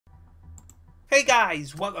Hey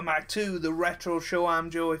guys, welcome back to the Retro Show. I'm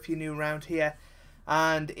Joe if you're new around here,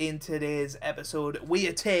 and in today's episode we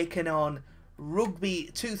are taking on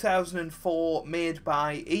Rugby 2004 made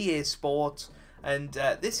by EA Sports, and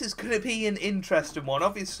this is going to be an interesting one.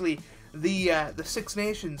 Obviously the Six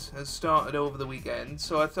Nations has started over the weekend,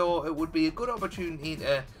 so I thought it would be a good opportunity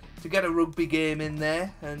to get a rugby game in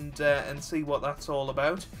there and see what that's all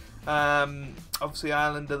about. Obviously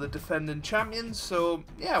Ireland are the defending champions, so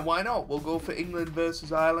yeah, why not? We'll go for England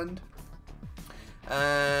versus Ireland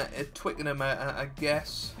at Twickenham, I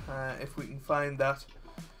guess, if we can find that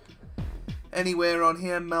anywhere on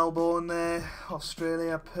here. Melbourne there,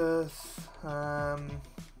 Australia, Perth,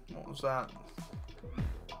 what was that?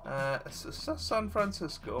 San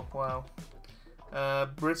Francisco, wow.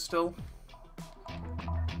 Bristol.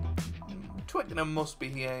 Twickenham must be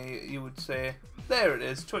here, you would say. There it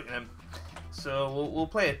is, Twickenham. So we'll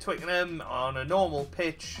play at Twickenham on a normal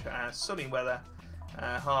pitch, sunny weather,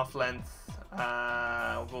 half length.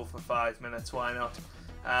 We'll go for 5 minutes, why not?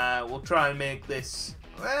 We'll try and make this,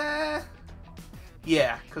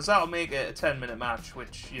 yeah, because that'll make it a 10-minute match,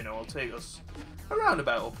 which, you know, will take us around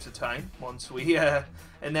about up to time once we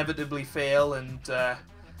inevitably fail and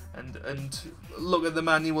look at the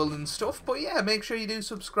manual and stuff. But yeah, make sure you do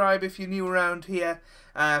subscribe if you're new around here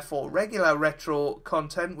for regular retro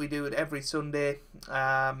content. We do it every Sunday,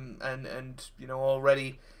 and you know,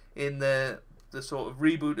 already in the sort of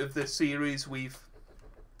reboot of this series, we've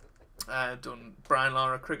done Brian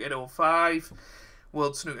Lara Cricket 05,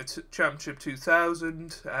 World Snooker Championship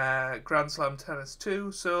 2000, Grand Slam Tennis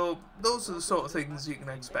 2, so those are the sort of things you can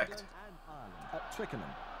expect. At Twickenham.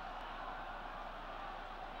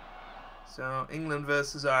 So, England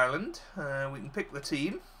versus Ireland. We can pick the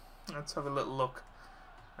team. Let's have a little look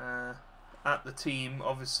at the team.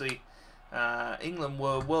 Obviously, England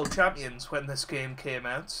were world champions when this game came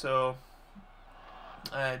out. So,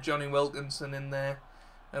 Johnny Wilkinson in there,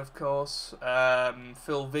 of course.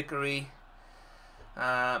 Phil Vickery.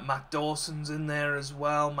 Matt Dawson's in there as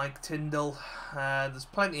well. Mike Tyndall. There's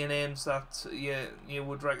plenty of names that you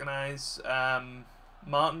would recognise.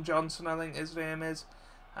 Martin Johnson, I think his name is.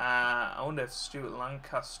 I wonder if Stuart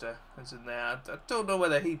Lancaster is in there. I don't know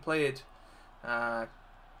whether he played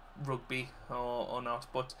rugby or not,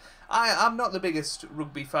 but I'm not the biggest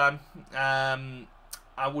rugby fan. I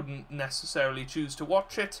wouldn't necessarily choose to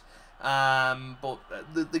watch it, but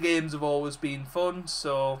the games have always been fun.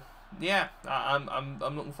 So yeah, I'm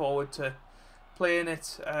looking forward to playing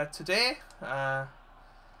it today,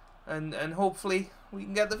 and hopefully we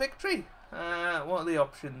can get the victory. What are the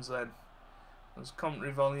options then? There's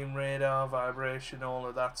commentary volume, radar, vibration, all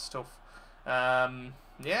of that stuff.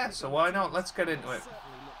 Yeah, so why not? Let's get into it.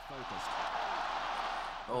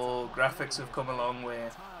 Oh, graphics have come a long way.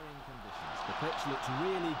 The pitch looks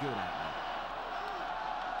really good out there.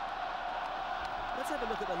 Let's have a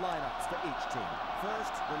look at the lineups for each team.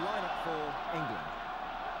 First, the lineup for England.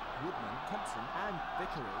 Woodman, Thompson and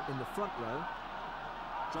Vickery in the front row.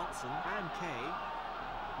 Johnson and Kay.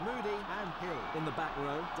 Moody and Hill in the back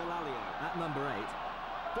row. Delalio at number 8.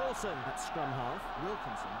 Dawson at scrum-half.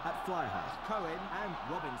 Wilkinson at fly-half. Cohen and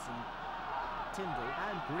Robinson. Tyndall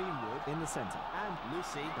and Greenwood in the centre. And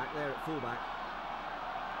Lucy back there at full-back.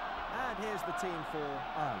 And here's the team for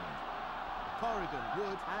Ireland. Corrigan,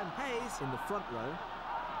 Wood and Hayes in the front row.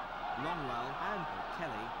 Longwell and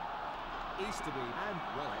Kelly. Easterby and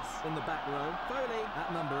Wallace in the back row. Foley at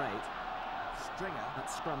number 8. Stringer at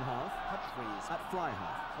scrum-half. Humphreys at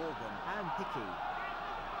fly-half. Horgan and Hickey.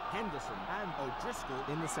 Henderson and O'Driscoll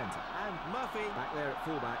in the centre. And Murphy back there at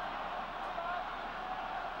full-back.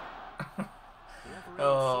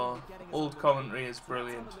 Oh, old commentary is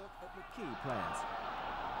brilliant. Key players.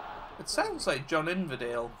 It sounds like John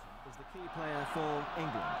Inverdale. Is the key player for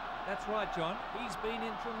England. That's right, John. He's been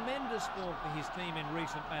in tremendous form for his team in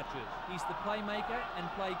recent matches. He's the playmaker and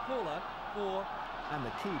play caller for... And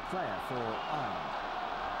the key player for Ireland.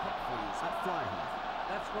 Humphreys at fly-half.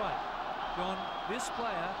 That's right. John, this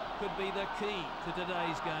player could be the key to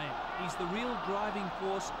today's game. He's the real driving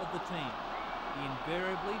force of the team. He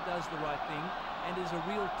invariably does the right thing and is a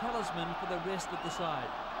real talisman for the rest of the side.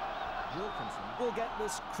 Wilkinson will get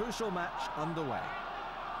this crucial match underway.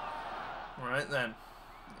 Right then,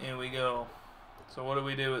 here we go. So what do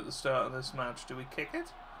we do at the start of this match? Do we kick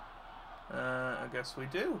it? I guess we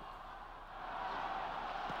do.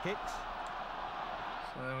 Kicks.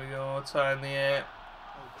 So there we go, it's high in the air.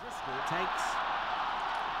 O'Driscoll takes.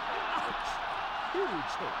 Ouch!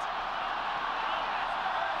 Huge hit.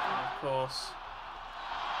 And of course,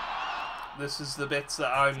 this is the bits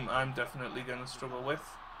that I'm definitely going to struggle with.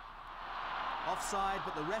 Offside,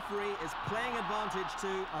 but the referee is playing advantage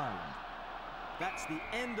to Ireland. That's the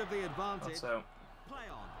end of the advantage. That's out. Play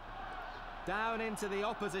on. Down into the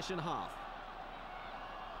opposition half.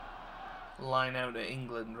 Line out to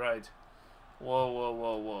England, right. Whoa, whoa,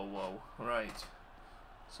 whoa, whoa, whoa. Right.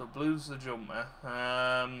 So blue's the jumper.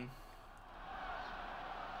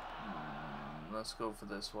 Let's go for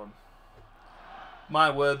this one. My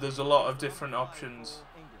word, there's a lot of different options.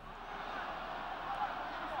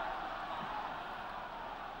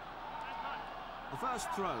 The first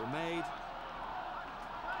throw made.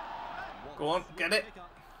 Go on, get it.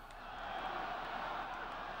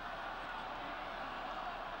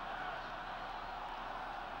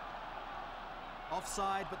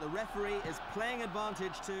 Offside, but the referee is playing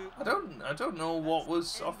advantage to. I don't know what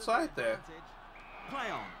was offside there. Play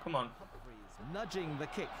on. Come on. Nudging the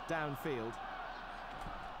kick downfield.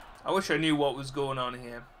 I wish I knew what was going on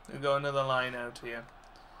here. We've got another line out here.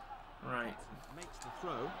 Right. Makes the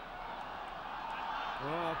throw.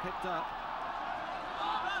 Oh, picked up.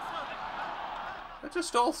 They're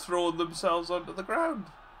just all throwing themselves onto the ground.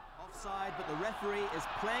 Offside, but the referee is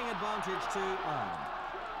playing advantage to Ireland.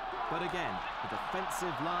 But again, the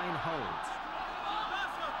defensive line holds.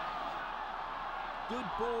 Good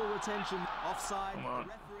ball retention. Offside, Come the on.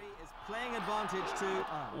 referee is playing advantage to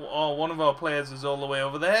Ireland. Oh, one of our players is all the way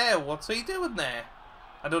over there. What's he doing there?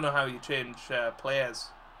 I don't know how you change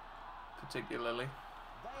players, particularly.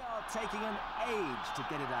 They are taking an age to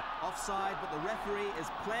get it out. Offside, but the referee is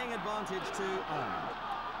playing advantage to Ireland.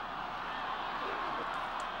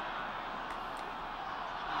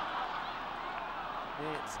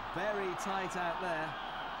 It's very tight out there.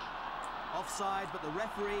 Offside, but the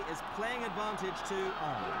referee is playing advantage to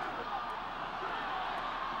Ireland.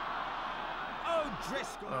 Oh,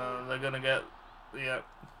 Driscoll! They're gonna get, yeah.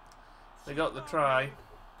 They got the try.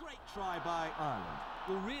 Great try by Ireland.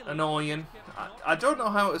 Well, really, Annoying. I don't know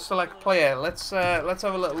how to select player. Let's have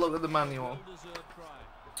a little look at the manual.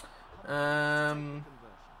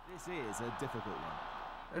 This is a difficult one.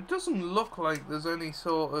 It doesn't look like there's any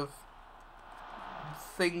sort of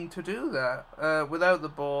thing to do that. Without the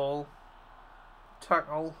ball,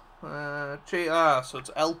 tackle, so it's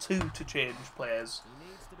L2 to change players.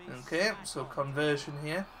 Okay, so conversion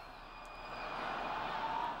here.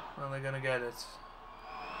 Well, they're gonna get it.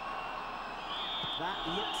 That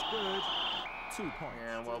looks good. 2 points.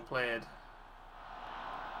 Yeah, well played.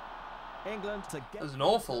 England to get. There's an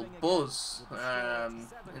awful buzz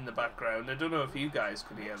in the background. I don't know if you guys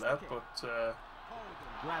could hear that, but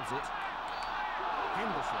Grabs it.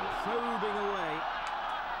 Henderson probing away.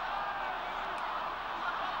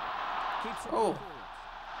 Keeps it oh, forward.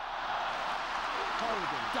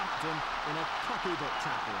 Corrigan ducked him in a copybook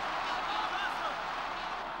tackle.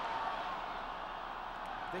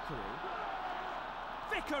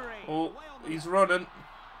 Vickery. oh, he's running.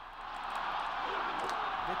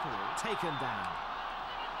 Vickery taken down.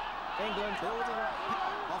 England building up.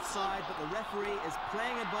 Offside, but the referee is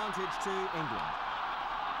playing advantage to England.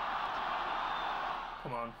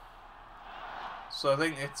 Come on. So I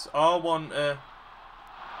think it's R1 to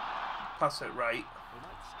pass it right. They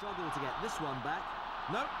might struggle to get this one back.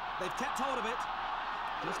 No, they've kept hold of it.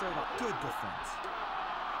 Just over. Good defence.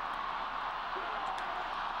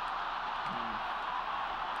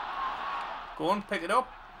 Go on, pick it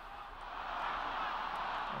up.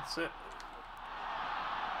 That's it.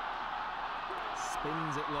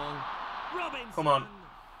 Spins it long. Robinson. Come on.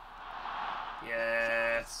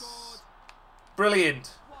 Yes.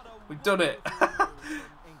 Brilliant. We've done it.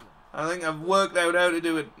 I think I've worked out how to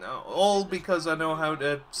do it. All because I know how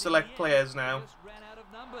to select players now.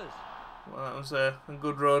 Well, that was a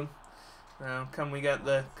good run. Now, can we get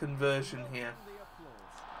the conversion here?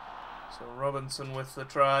 So Robinson with the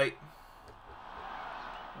try.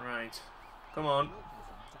 Right. Come on. To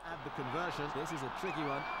add the conversion. This is a tricky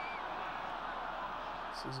one.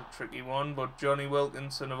 This is a tricky one, but Johnny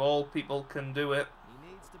Wilkinson, of all people, can do it. He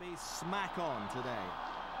needs to be smack on today.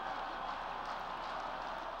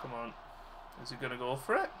 Come on. Is he going to go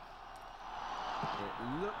for it?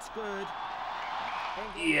 It looks good.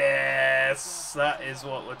 Yes! That is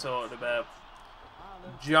what we're talking about.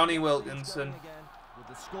 Johnny Wilkinson. With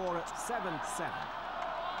the score at 7-7.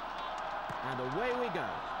 And away we go.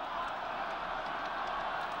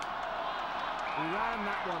 We ran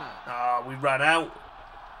that one out. Ah, we ran out.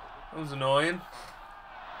 That was annoying.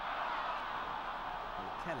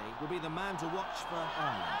 Well, Kelly will be the man to watch for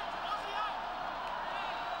Ireland.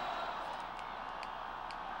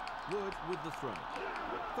 Wood with the throw.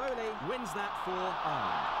 Foley wins that for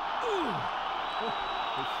Ireland. Ooh! Oh,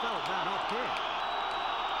 he felt that up here.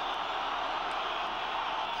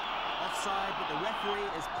 Offside, but the referee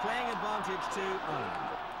is playing advantage to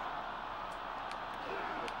Ireland.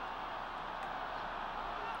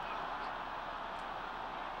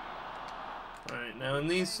 Right, now in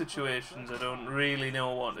these situations I don't really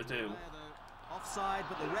know what to do. Offside,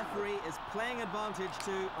 but the referee is playing advantage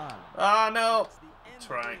to Ireland. Ah, no! That's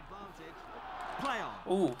right. Play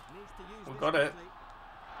on. Ooh, we got it.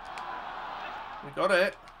 We got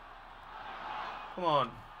it. Come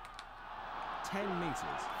on. 10 metres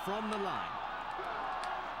from the line.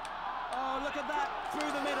 Oh, look at that!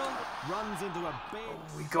 Through the middle. Runs into a big...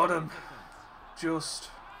 Oh, we got him. Just.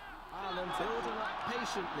 Ireland building up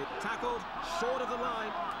patiently. Tackled, short of the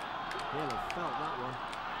line. He'll have felt that one.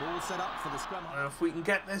 Ball set up for the scrum. Now if we can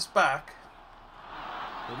get this back.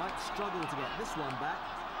 They might struggle to get this one back.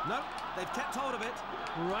 Nope, they've kept hold of it.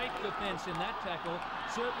 Great defence in that tackle.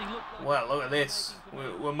 Certainly looked like... Well, look at this.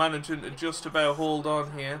 We're managing to just about hold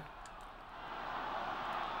on here.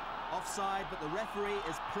 Offside, but the referee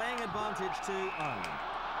is playing advantage to Ireland.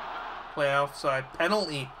 Play offside.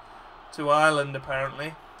 Penalty to Ireland,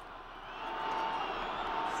 apparently.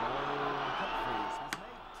 So, Humphreys has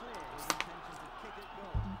made clear his intention to kick it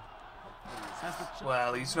goal. Humphreys has the chance.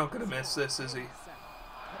 Well, he's not going to miss this, is he?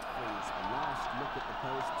 Humphreys, a last look at the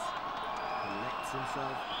posts. Collects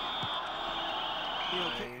himself. He'll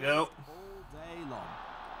There kick you go. all day long.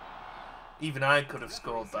 Even I could have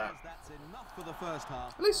scored that. That's enough for the first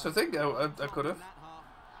half. At least I think I could have.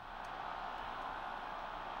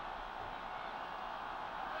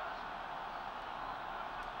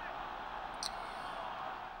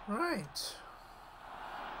 Right.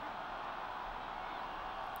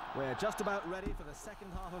 We're just about ready for the second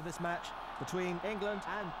half of this match between England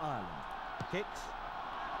and Ireland. Kicks.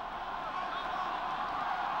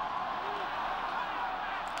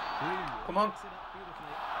 Greenwood Come on. picks it up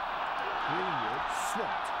beautifully. Greenwood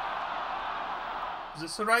swapped. Is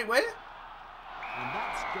this the right way? And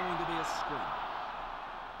that's going to be a scrum.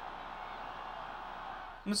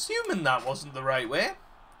 I'm assuming that wasn't the right way.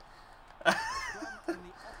 Scrum in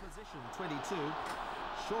the opposition 22.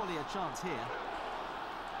 Surely a chance here.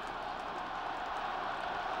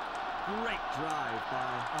 Great drive by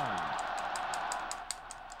Ireland.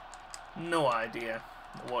 No idea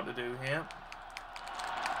what to do here.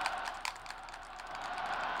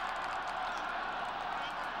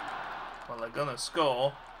 Well, they're gonna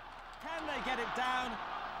score. Can they get it down?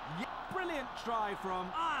 Yeah, brilliant try from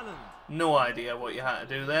Ireland. No idea what you had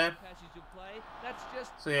to do there. Passage of play. That's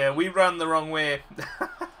just... So yeah, we ran the wrong way.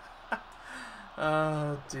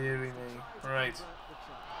 Oh, dearie me. Right. This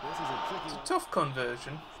is a tricky It's a one. tough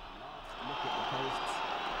conversion. Look at the posts.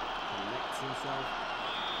 Collects himself.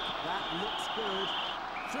 That looks good.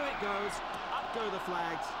 Through it goes. Up go the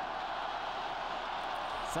flags.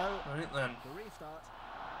 So, Right then. the restart.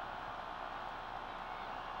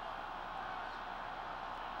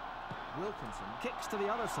 Wilkinson kicks to the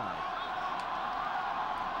other side.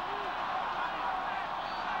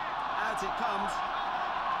 Out it comes.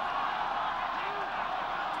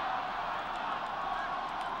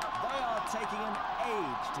 They are taking an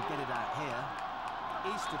age to get it out here.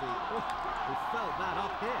 Easterby, we felt that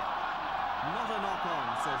up here. Not a knock on,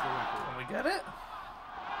 says the referee. Can we get it?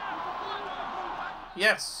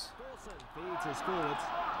 Yes. Dawson feeds his forwards.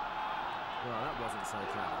 Well, that wasn't so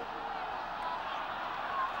clever.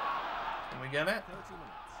 Can we get it? 30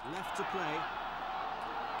 minutes left to play.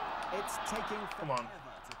 It's taking Come on.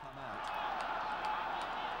 forever to come out.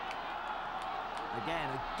 Again,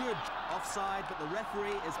 a good offside, but the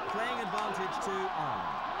referee is playing advantage to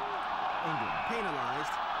Ireland. England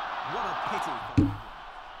penalised. What a pity for them.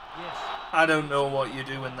 Yes. I don't know what you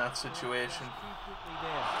do in that situation.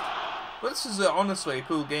 But this is honestly a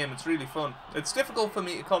cool game. It's really fun. It's difficult for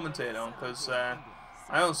me to commentate on because I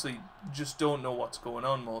honestly just don't know what's going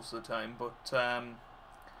on most of the time. But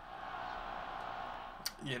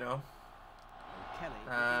you know, Kelly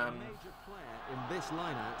is a major player in this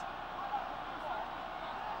lineout.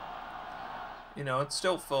 you know, it's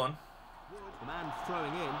still fun. Wood, the man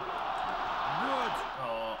throwing in. Wood.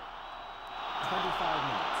 Oh, 25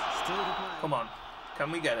 minutes. Still to play. come on.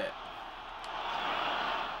 Can we get it?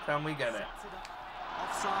 Can we get it? Sets it up.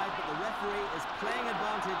 Offside, but the referee is playing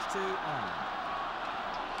advantage to Ireland.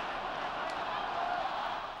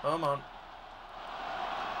 Come on.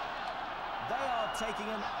 They are taking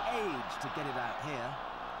an age to get it out here.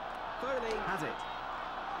 Foley has it.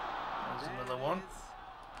 There's There another it one. is.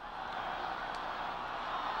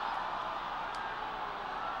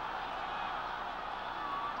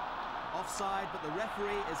 Offside, but the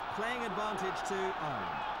referee is playing advantage to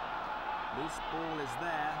Ireland. Loose ball is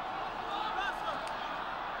there.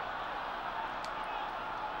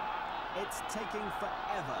 It's taking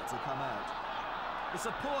forever to come out. The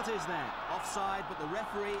support is there. Offside, but the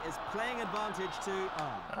referee is playing advantage to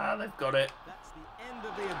Ireland. Ah, they've got it. That's the end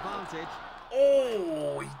of the advantage.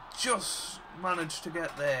 Oh, he just managed to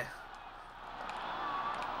get there.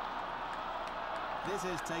 This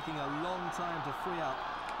is taking a long time to free up.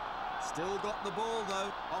 Still got the ball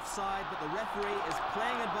though. Offside, but the referee is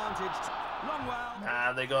playing advantage. Longwell.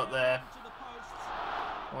 Nah, they got there.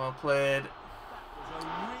 Well played.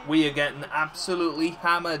 We are getting absolutely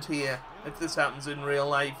hammered here. If this happens in real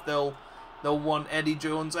life, they'll want Eddie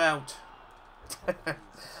Jones out.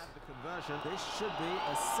 Conversion. This should be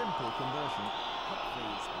a simple conversion.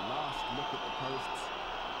 Humphrey's last look at the posts.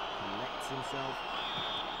 Collects himself.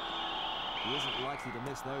 He isn't likely to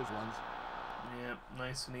miss those ones. Yeah,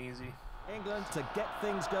 nice and easy. England to get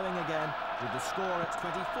things going again with the score at 24-7.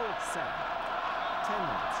 10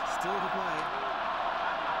 minutes still to play.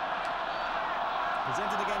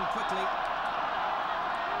 Presented again quickly.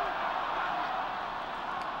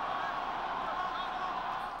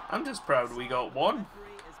 I'm just proud we got one.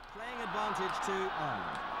 Playing advantage to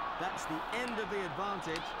Ireland. That's the end of the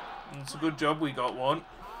advantage. It's a good job we got one.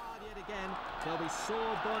 Hard yet again. There'll be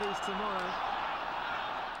sore bodies tomorrow.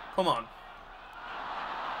 Come on.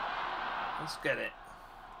 Let's get it.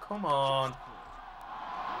 Come on.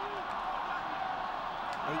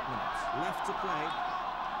 8 minutes left to play.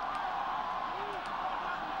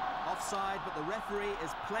 Offside, but the referee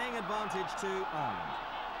is playing advantage to Ireland.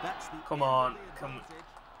 That's the Come on. Come.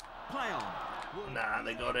 Play on. Nah,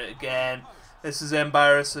 they got it again. This is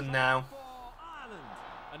embarrassing now.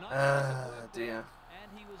 Dear.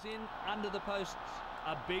 And he was in under the posts.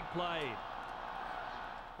 A big play.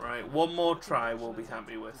 Right, one more try we'll be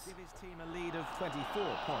happy with. Give his team a lead of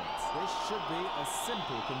 24 points. This should be a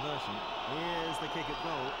simple conversion. Here's the kick at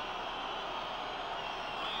goal.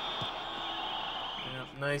 Yep,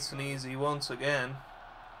 nice and easy once again.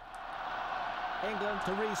 England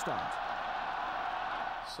to restart.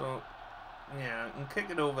 So, yeah, and kick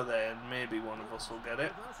it over there and maybe one of us will get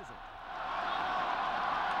it.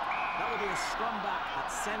 That will be a scrum back at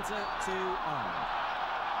centre to Ireland.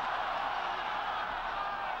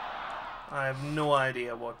 I have no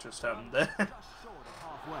idea what just happened there. Just short of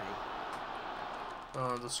halfway.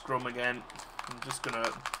 Oh, the scrum again. I'm just going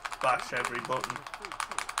to bash every button.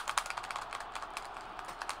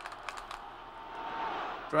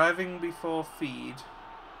 Driving before feed.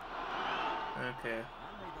 Okay.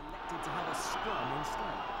 And they've elected to have a scrum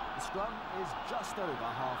instead. The scrum is just over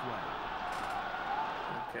halfway.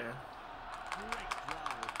 Okay. Great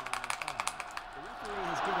drive by Ireland. The referee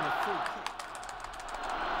has given a free kick.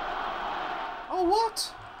 Oh,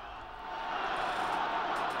 what?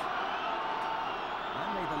 And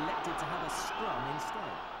they've elected to have a scrum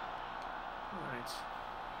instead. Right.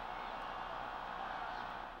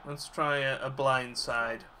 Let's try a blind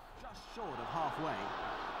side. Just short of halfway.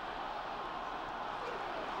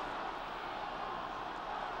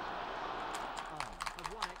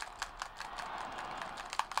 Have won it.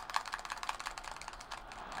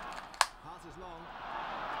 Pass is long.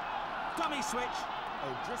 Dummy switch.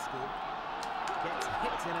 O'Driscoll gets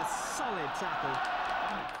hit in a solid tackle.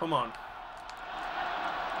 Come on.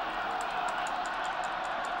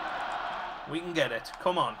 We can get it.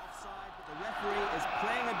 Come on. Offside, but the referee is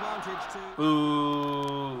playing advantage to...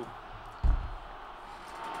 Boo.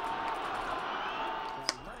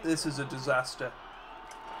 This is a disaster.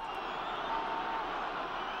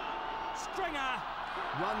 Stringer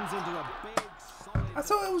runs into a big solid... I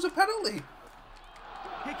thought it was a penalty.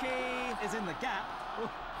 Hickey is in the gap. Oh,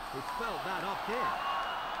 he felt that up here.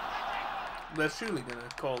 They're surely going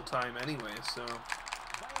to call time anyway, so... They are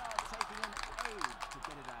taking an age to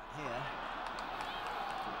get it out here.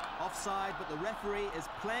 Offside, but the referee is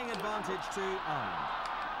playing advantage to Ireland.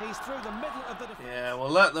 He's through the middle of the defence. Yeah, we'll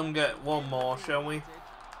let them get one more, shall we?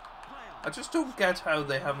 I just don't get how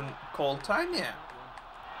they haven't called time yet.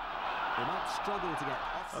 They might struggle to get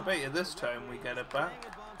offside. I bet you this time we get it back.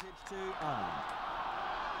 Playing advantage to Ireland.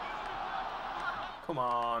 Come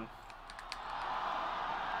on.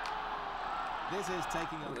 This is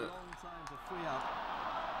taking a long time to free up.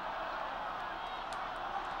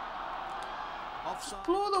 Offside.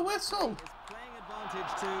 Blow the whistle. Is playing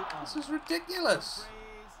advantage to Ireland. This is ridiculous.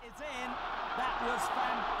 It's in. That was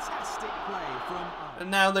fantastic play from Ireland.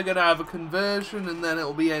 And now they're going to have a conversion and then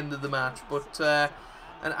it'll be end of the match. But an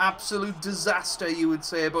absolute disaster, you would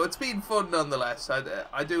say. But it's been fun nonetheless.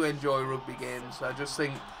 I do enjoy rugby games. I just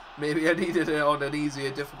think maybe I needed it on an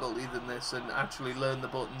easier difficulty than this and actually learn the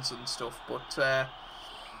buttons and stuff. But,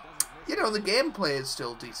 you know, the gameplay is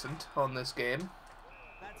still decent on this game.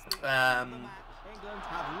 But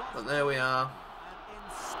there we are. An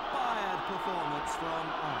inspired performance from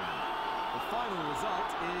Ireland. The final result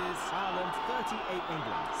is Ireland 38,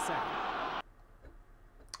 England 7.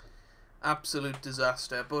 Absolute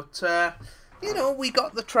disaster. But you know, we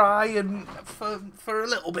got the try, and for a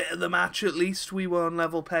little bit of the match at least, we were on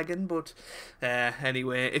level pegging. But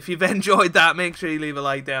anyway, if you've enjoyed that, make sure you leave a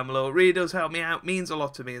like down below. It really does help me out, means a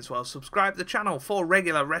lot to me as well. Subscribe to the channel for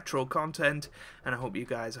regular retro content, and I hope you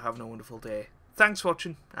guys are having a wonderful day. Thanks for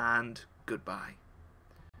watching, and goodbye.